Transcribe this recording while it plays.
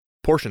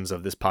Portions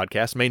of this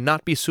podcast may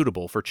not be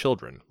suitable for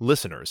children.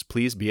 Listeners,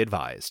 please be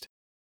advised.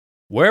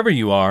 Wherever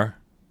you are,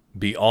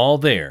 be all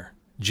there.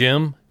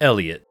 Jim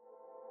Elliott.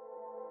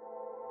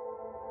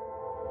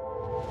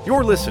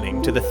 You're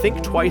listening to the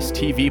Think Twice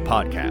TV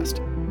podcast.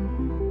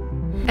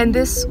 And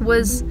this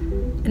was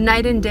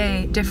night and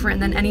day different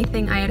than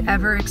anything I had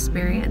ever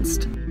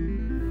experienced.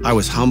 I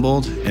was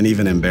humbled and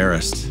even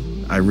embarrassed.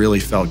 I really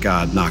felt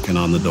God knocking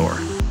on the door.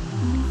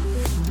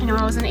 You know,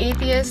 I was an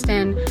atheist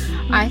and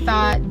I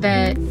thought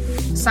that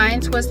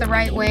science was the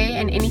right way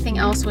and anything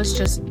else was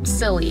just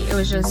silly. It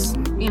was just,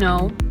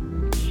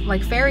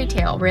 like fairy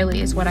tale, really,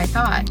 is what I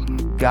thought.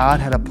 God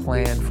had a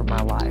plan for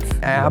my life.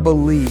 And I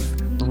believe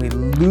when we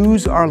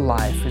lose our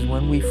life is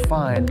when we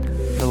find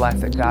the life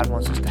that God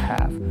wants us to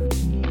have.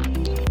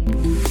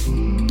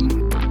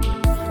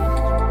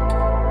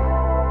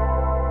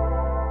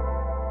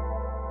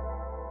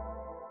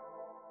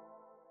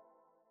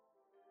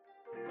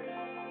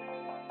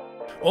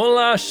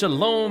 Hola,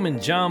 shalom,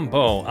 and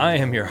jambo. I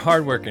am your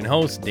hardworking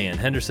host, Dan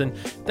Henderson.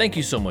 Thank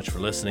you so much for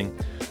listening.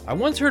 I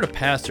once heard a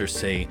pastor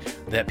say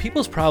that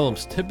people's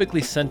problems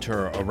typically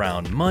center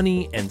around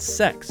money and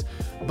sex,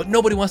 but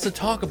nobody wants to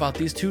talk about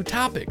these two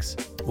topics.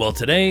 Well,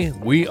 today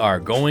we are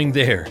going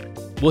there.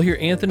 We'll hear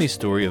Anthony's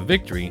story of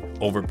victory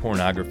over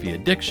pornography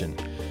addiction.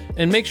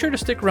 And make sure to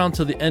stick around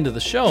till the end of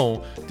the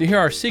show to hear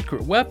our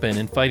secret weapon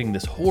in fighting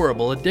this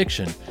horrible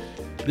addiction.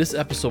 This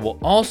episode will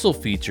also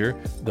feature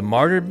the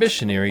martyred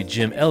missionary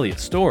Jim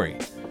Elliott's story.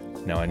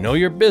 Now, I know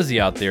you're busy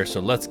out there,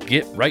 so let's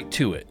get right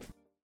to it.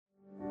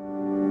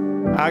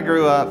 I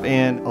grew up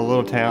in a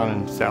little town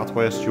in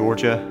southwest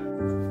Georgia.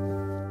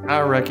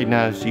 I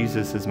recognized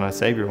Jesus as my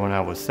Savior when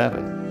I was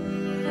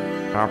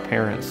 7. Our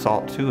parents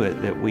saw to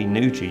it that we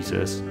knew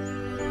Jesus.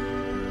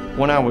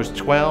 When I was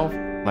 12,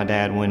 my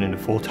dad went into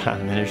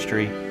full-time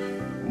ministry.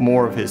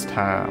 More of his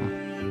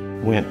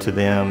time went to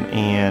them,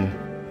 and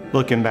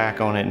looking back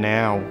on it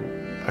now,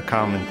 a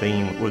common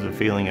theme was a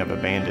feeling of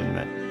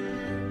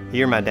abandonment. The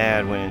year my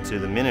dad went into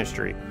the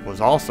ministry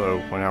was also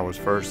when I was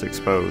first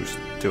exposed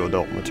to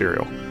adult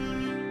material.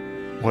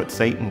 What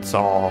Satan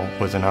saw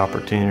was an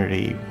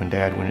opportunity when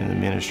Dad went into the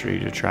ministry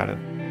to try to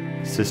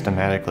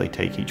systematically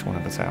take each one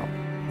of us out.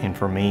 And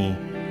for me,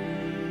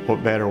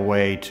 what better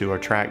way to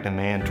attract a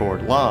man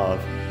toward love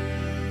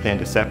than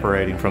to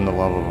separate him from the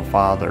love of a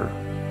father,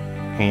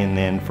 and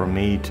then for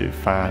me to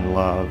find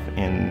love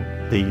in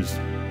these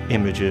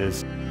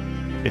images.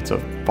 It's a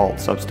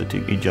false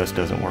substitute. It just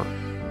doesn't work.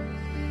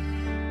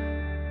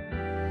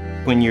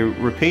 When you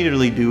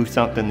repeatedly do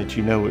something that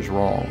you know is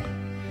wrong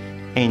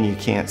and you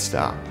can't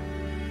stop,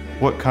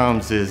 what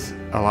comes is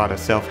a lot of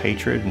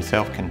self-hatred and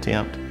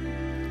self-contempt.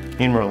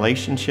 In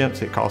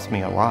relationships, it cost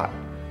me a lot.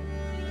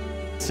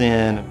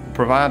 Sin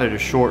provided a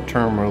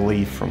short-term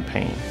relief from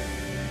pain.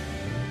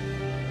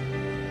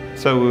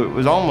 So it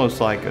was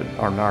almost like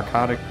our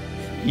narcotic.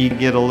 You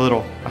get a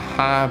little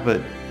high, but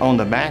on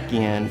the back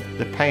end,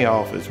 the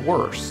payoff is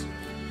worse.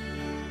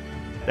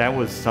 That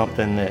was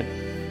something that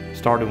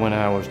started when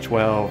I was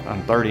 12.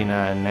 I'm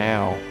 39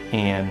 now,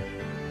 and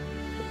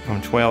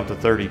from 12 to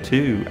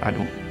 32,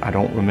 I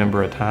don't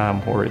remember a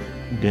time where it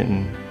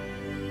didn't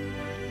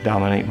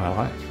dominate my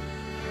life.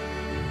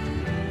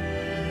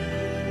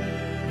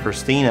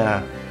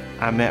 Christina,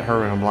 I met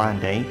her in a blind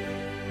date.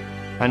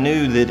 I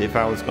knew that if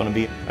I was going to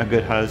be a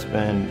good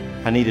husband,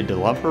 I needed to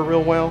love her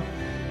real well,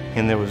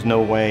 and there was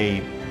no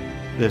way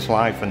this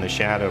life in the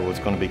shadow was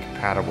going to be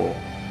compatible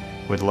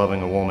with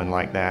loving a woman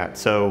like that.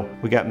 So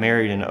we got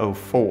married in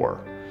 2004.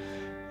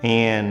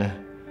 And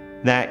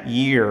that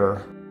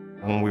year,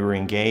 when we were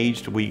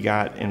engaged, we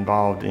got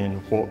involved in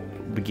what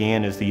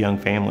began as the Young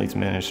Families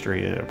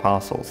Ministry at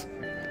Apostles.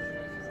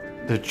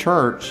 The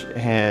church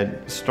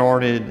had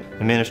started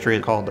a ministry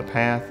called The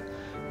Path,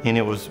 and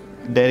it was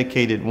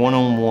dedicated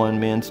one-on-one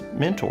men's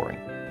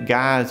mentoring.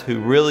 Guys who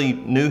really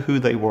knew who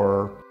they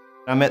were.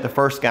 I met the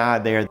first guy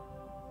there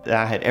that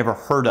I had ever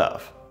heard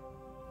of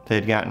that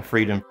had gotten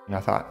freedom, and I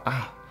thought,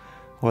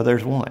 well,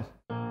 there's one.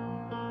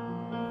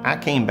 I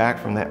came back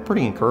from that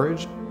pretty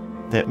encouraged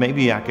that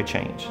maybe I could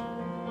change.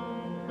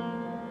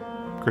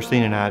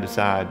 Christina and I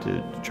decided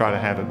to try to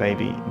have a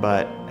baby,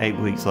 but 8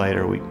 weeks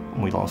later, we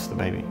lost the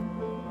baby.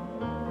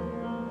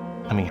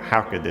 I mean,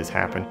 how could this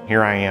happen?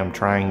 Here I am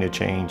trying to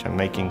change. I'm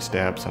making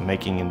steps. I'm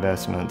making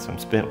investments.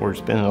 We're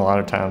spending a lot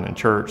of time in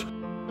church.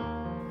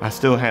 I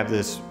still have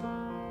this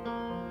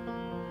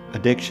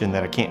addiction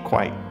that I can't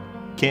quite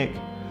kick,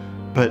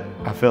 but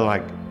I feel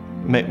like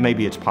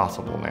maybe it's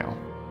possible now.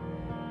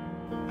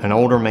 An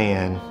older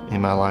man in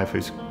my life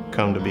who's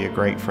come to be a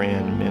great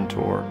friend and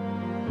mentor,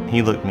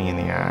 he looked me in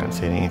the eye and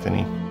said,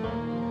 "Anthony,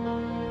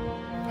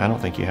 I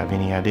don't think you have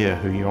any idea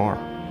who you are.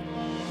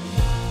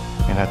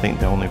 And I think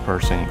the only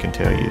person who can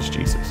tell you is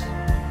Jesus."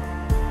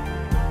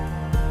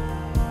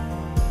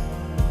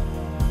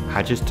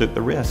 I just took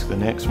the risk. The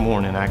next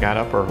morning I got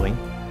up early.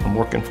 I'm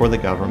working for the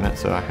government,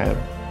 so I have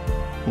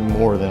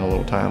more than a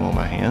little time on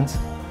my hands.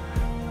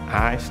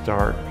 I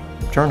start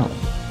journaling.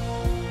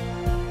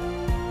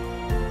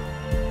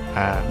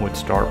 I would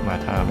start my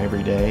time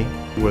every day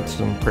with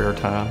some prayer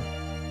time.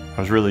 I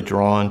was really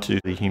drawn to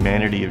the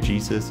humanity of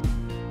Jesus.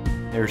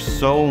 There's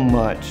so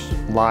much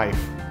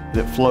life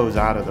that flows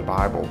out of the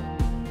Bible.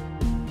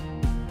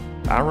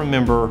 I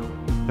remember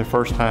the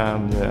first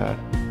time that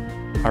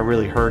I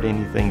really heard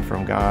anything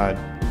from God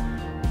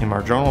in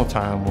my journal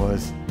time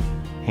was,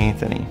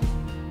 "Anthony,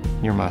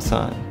 you're my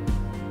son.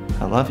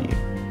 I love you."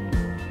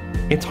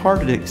 It's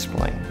hard to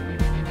explain.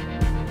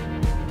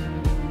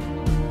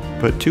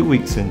 But 2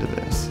 weeks into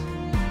this,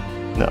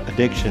 the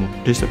addiction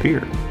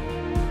disappeared.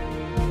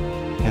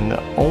 And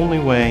the only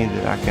way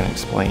that I can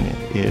explain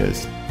it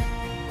is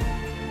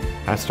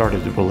I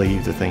started to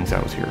believe the things I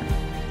was hearing.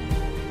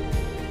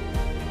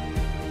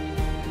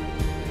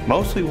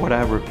 Mostly what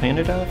I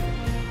repented of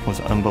was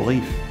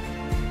unbelief.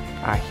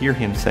 I hear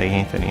him say,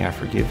 "Anthony, I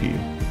forgive you.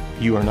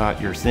 You are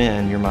not your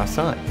sin, you're my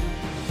son."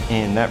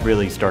 And that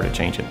really started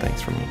changing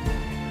things for me.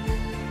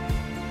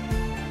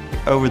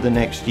 Over the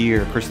next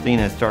year,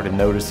 Christina started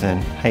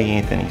noticing, "Hey,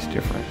 Anthony's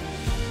different."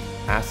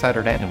 I sat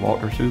her down and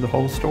walked her through the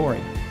whole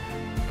story.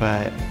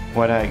 But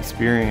what I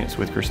experienced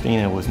with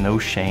Christina was no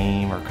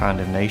shame or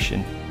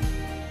condemnation.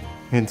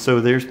 And so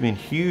there's been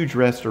huge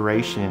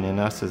restoration in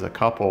us as a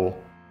couple.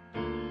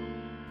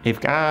 If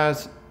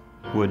guys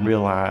would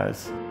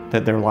realize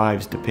that their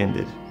lives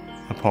depended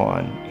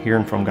upon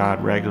hearing from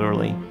God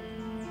regularly,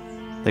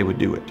 they would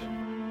do it.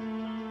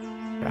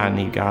 I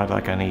need God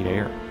like I need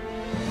air.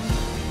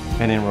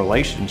 And in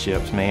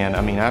relationships, man,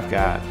 I've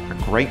got a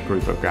great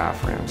group of guy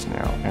friends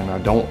now, and I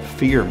don't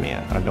fear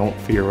men. I don't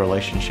fear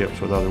relationships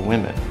with other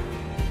women.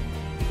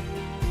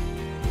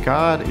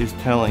 God is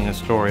telling a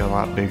story a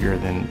lot bigger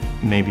than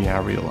maybe I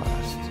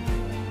realized.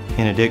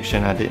 In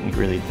addiction, I didn't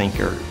really think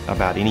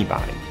about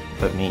anybody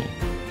but me.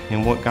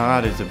 And what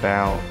God is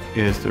about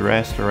is the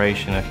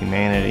restoration of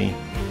humanity.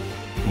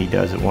 He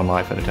does it one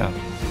life at a time.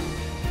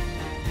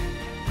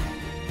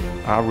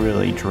 I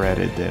really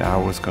dreaded that I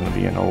was going to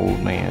be an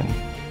old man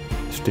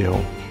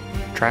still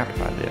trapped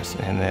by this,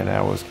 and that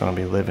I was going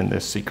to be living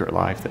this secret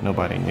life that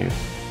nobody knew.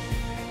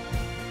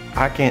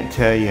 I can't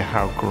tell you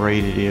how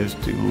great it is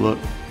to look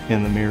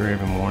in the mirror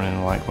every morning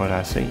and like what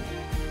I see.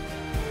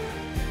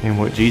 And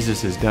what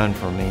Jesus has done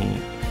for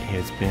me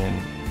has been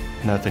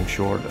nothing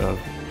short of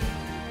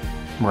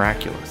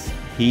miraculous.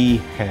 He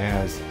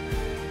has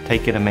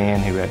taken a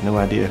man who had no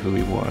idea who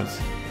he was,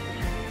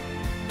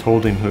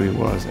 told him who he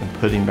was, and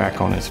put him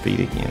back on his feet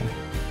again.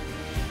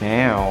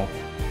 Now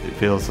it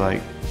feels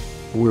like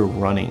we're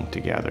running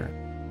together.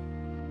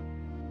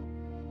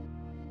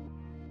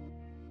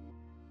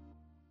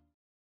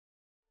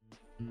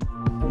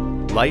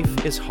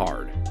 Life is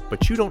hard,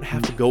 but you don't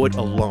have to go it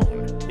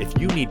alone. If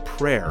you need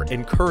prayer,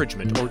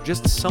 encouragement, or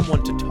just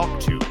someone to talk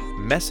to,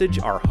 message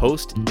our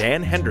host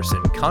Dan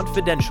Henderson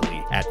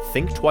confidentially at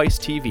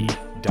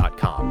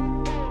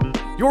thinktwicetv.com.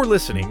 You're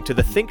listening to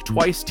the Think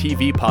Twice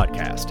TV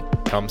podcast.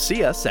 Come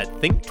see us at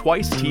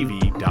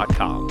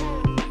thinktwicetv.com.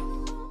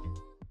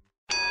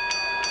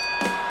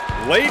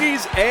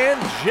 Ladies and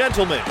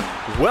gentlemen,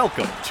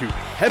 welcome to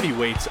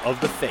Heavyweights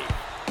of the Faith,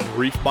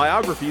 brief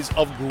biographies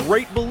of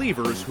great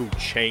believers who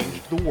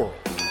changed the world.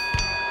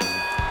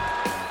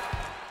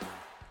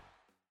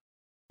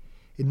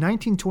 In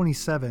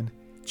 1927,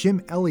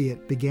 Jim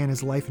Elliot began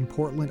his life in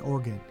Portland,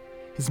 Oregon.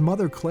 His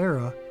mother,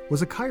 Clara,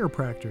 was a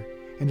chiropractor,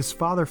 and his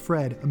father,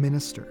 Fred, a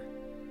minister.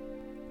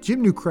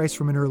 Jim knew Christ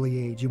from an early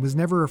age and was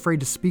never afraid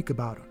to speak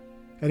about him.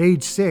 At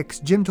age 6,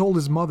 Jim told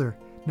his mother,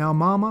 "Now,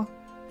 Mama,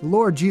 the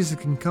Lord Jesus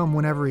can come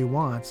whenever he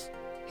wants.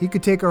 He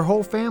could take our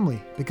whole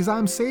family because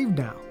I'm saved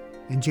now,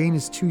 and Jane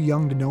is too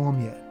young to know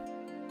him yet."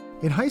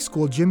 In high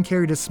school, Jim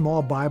carried a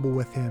small Bible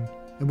with him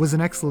and was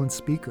an excellent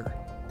speaker.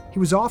 He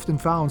was often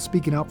found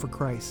speaking out for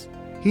Christ.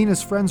 He and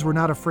his friends were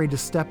not afraid to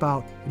step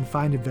out and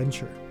find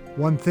adventure.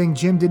 One thing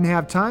Jim didn't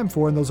have time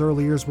for in those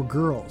early years were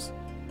girls.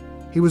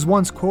 He was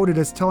once quoted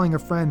as telling a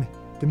friend,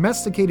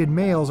 "Domesticated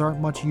males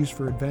aren't much use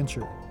for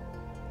adventure."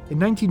 In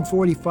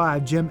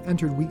 1945, Jim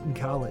entered Wheaton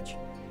College.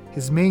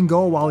 His main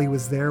goal while he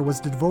was there was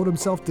to devote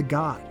himself to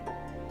God.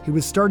 He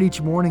would start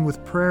each morning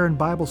with prayer and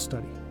Bible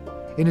study.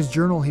 In his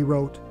journal he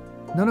wrote,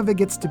 "None of it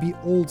gets to be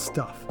old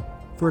stuff,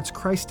 for it's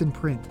Christ in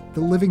print,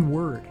 the living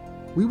Word.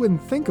 We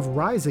wouldn't think of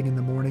rising in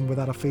the morning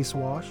without a face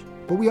wash,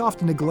 but we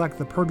often neglect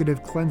the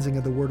purgative cleansing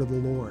of the Word of the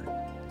Lord.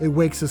 It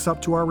wakes us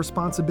up to our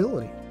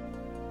responsibility."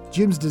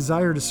 Jim's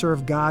desire to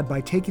serve God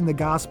by taking the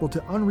gospel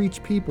to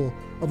unreached people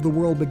of the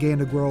world began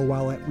to grow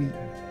while at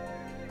Wheaton.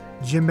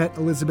 Jim met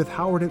Elizabeth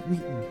Howard at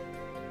Wheaton.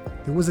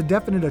 There was a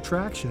definite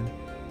attraction,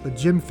 but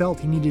Jim felt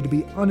he needed to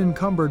be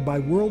unencumbered by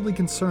worldly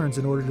concerns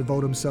in order to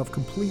devote himself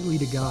completely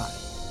to God.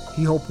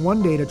 He hoped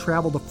one day to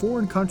travel to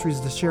foreign countries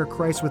to share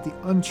Christ with the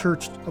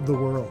unchurched of the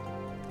world.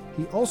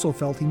 He also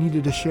felt he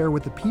needed to share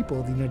with the people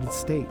of the United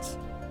States.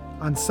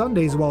 On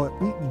Sundays while at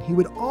Wheaton, he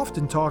would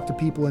often talk to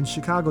people in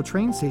Chicago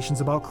train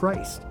stations about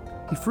Christ.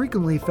 He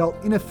frequently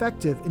felt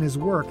ineffective in his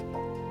work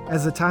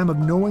as the time of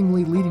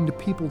knowingly leading the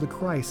people to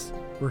Christ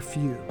were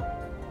few.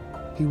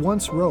 He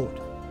once wrote,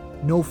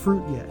 "No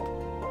fruit yet.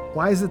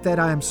 Why is it that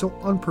I am so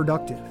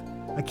unproductive?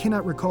 I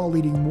cannot recall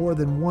leading more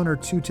than one or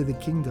two to the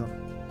kingdom.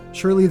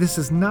 Surely this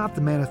is not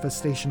the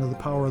manifestation of the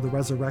power of the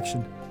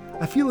resurrection.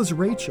 I feel as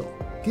Rachel,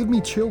 give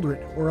me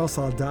children or else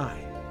I'll die.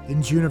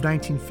 In June of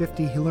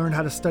 1950, he learned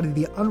how to study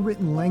the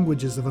unwritten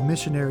languages of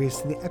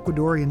missionaries to the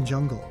Ecuadorian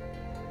jungle.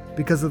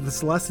 Because of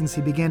this lessons,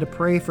 he began to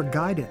pray for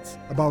guidance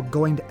about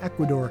going to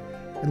Ecuador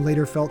and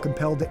later felt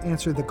compelled to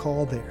answer the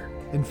call there.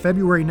 In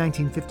February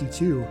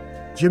 1952,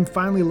 Jim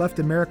finally left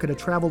America to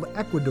travel to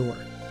Ecuador.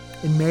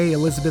 In May,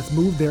 Elizabeth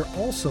moved there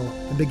also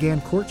and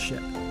began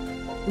courtship.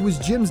 It was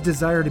Jim's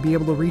desire to be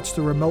able to reach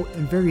the remote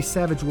and very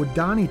savage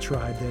Waodani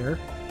tribe there.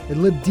 It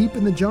lived deep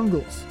in the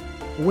jungles.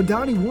 A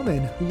Waodani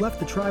woman who left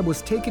the tribe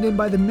was taken in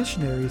by the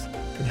missionaries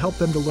and helped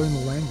them to learn the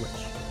language.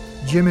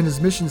 Jim and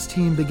his missions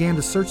team began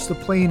to search the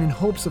plain in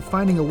hopes of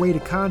finding a way to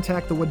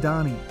contact the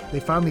Waodani. They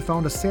finally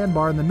found a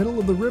sandbar in the middle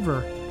of the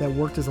river that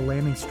worked as a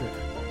landing strip.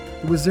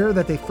 It was there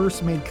that they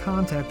first made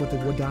contact with the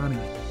Waodani.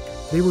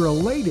 They were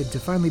elated to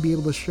finally be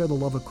able to share the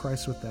love of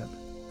Christ with them.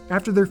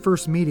 After their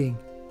first meeting,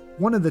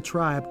 one of the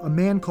tribe, a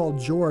man called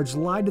George,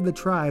 lied to the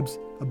tribes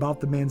about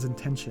the man's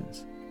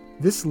intentions.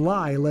 This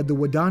lie led the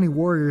Waodani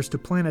warriors to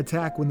plan an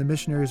attack when the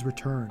missionaries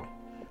returned.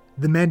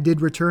 The men did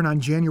return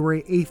on January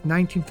 8,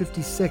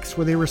 1956,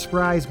 where they were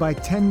surprised by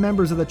 10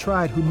 members of the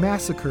tribe who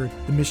massacred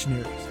the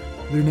missionaries.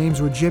 Their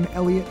names were Jim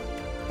Elliot,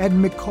 Ed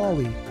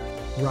McCauley,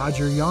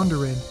 Roger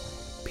Yonderin,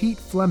 Pete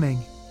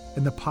Fleming,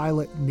 and the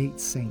pilot Nate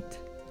Saint.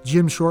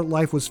 Jim's short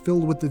life was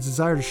filled with the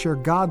desire to share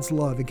God's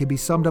love and can be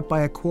summed up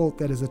by a quote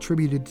that is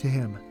attributed to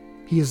him.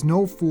 He is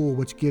no fool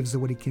which gives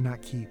what he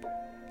cannot keep,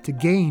 to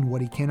gain what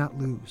he cannot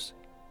lose.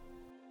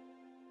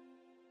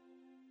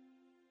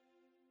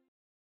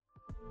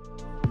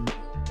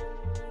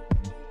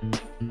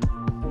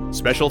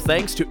 Special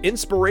thanks to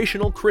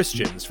Inspirational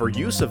Christians for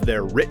use of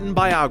their written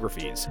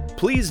biographies.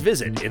 Please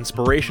visit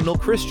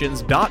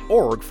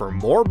inspirationalchristians.org for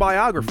more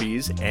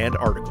biographies and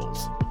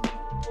articles.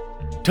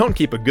 Don't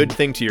keep a good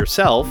thing to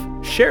yourself.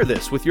 Share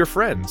this with your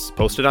friends,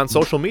 post it on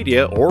social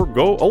media, or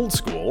go old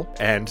school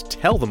and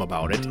tell them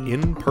about it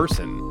in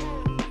person.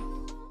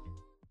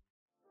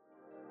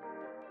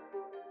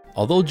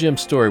 Although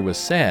Jim's story was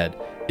sad,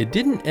 it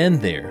didn't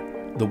end there.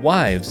 The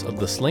wives of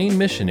the slain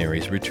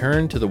missionaries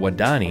returned to the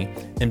Waodani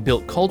and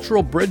built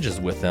cultural bridges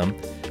with them,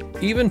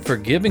 even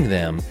forgiving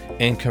them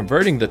and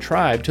converting the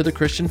tribe to the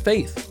Christian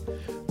faith.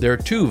 There are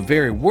two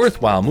very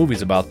worthwhile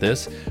movies about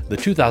this, the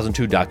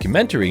 2002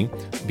 documentary,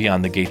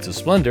 Beyond the Gates of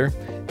Splendor,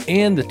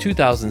 and the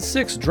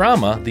 2006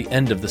 drama, The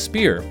End of the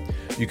Spear.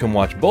 You can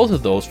watch both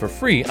of those for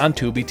free on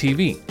Tubi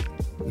TV.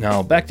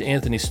 Now, back to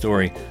Anthony's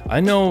story.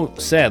 I know,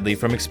 sadly,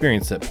 from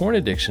experience that porn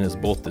addiction is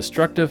both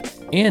destructive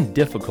and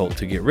difficult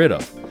to get rid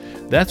of.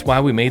 That's why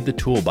we made the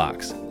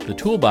Toolbox. The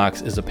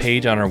Toolbox is a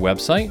page on our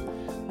website.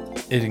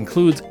 It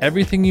includes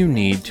everything you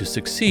need to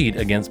succeed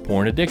against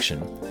porn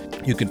addiction.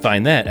 You can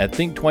find that at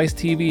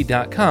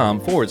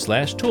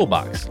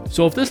thinktwicetv.com/toolbox.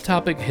 So if this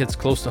topic hits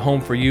close to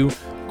home for you,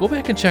 go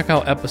back and check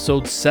out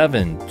episodes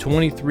 7,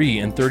 23,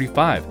 and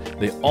 35.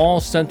 They all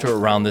center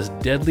around this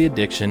deadly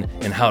addiction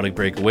and how to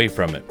break away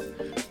from it.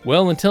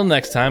 Well, until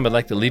next time, I'd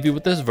like to leave you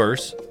with this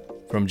verse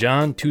from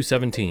John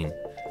 2:17.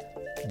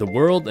 The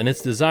world and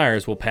its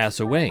desires will pass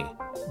away,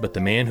 but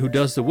the man who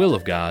does the will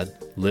of God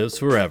lives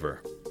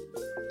forever.